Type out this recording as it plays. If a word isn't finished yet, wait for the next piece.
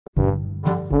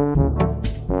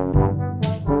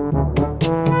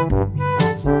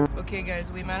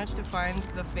managed to find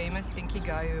the famous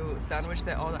Inkigayo sandwich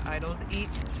that all the idols eat,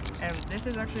 and this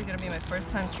is actually going to be my first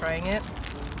time trying it.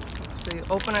 So you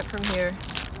open it from here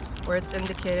where it's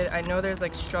indicated. I know there's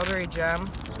like strawberry jam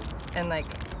and like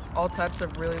all types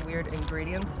of really weird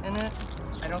ingredients in it.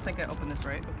 I don't think I opened this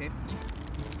right. Okay.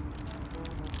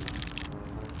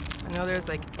 I know there's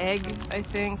like egg, I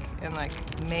think, and like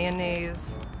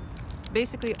mayonnaise.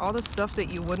 Basically all the stuff that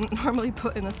you wouldn't normally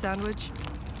put in a sandwich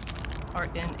are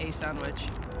in a sandwich,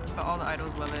 but all the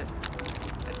idols love it.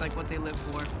 It's like what they live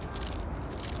for.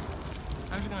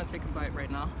 I'm just gonna take a bite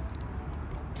right now.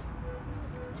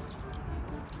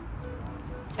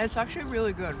 It's actually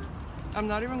really good. I'm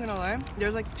not even gonna lie.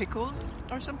 There's like pickles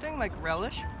or something, like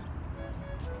relish.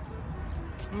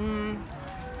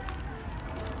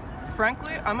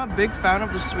 Frankly, I'm a big fan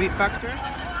of the sweet factor.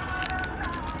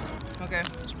 Okay,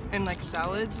 in like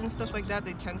salads and stuff like that,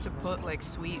 they tend to put like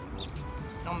sweet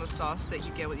on the sauce that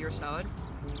you get with your salad,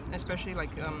 especially like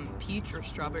peach or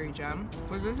strawberry jam.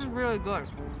 But this is really good.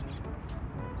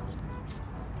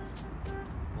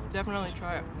 Definitely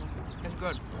try it. It's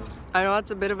good. I know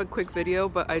it's a bit of a quick video,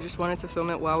 but I just wanted to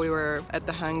film it while we were at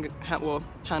the Han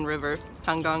River,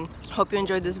 Hangang. Hope you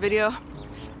enjoyed this video,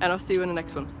 and I'll see you in the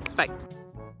next one. Bye.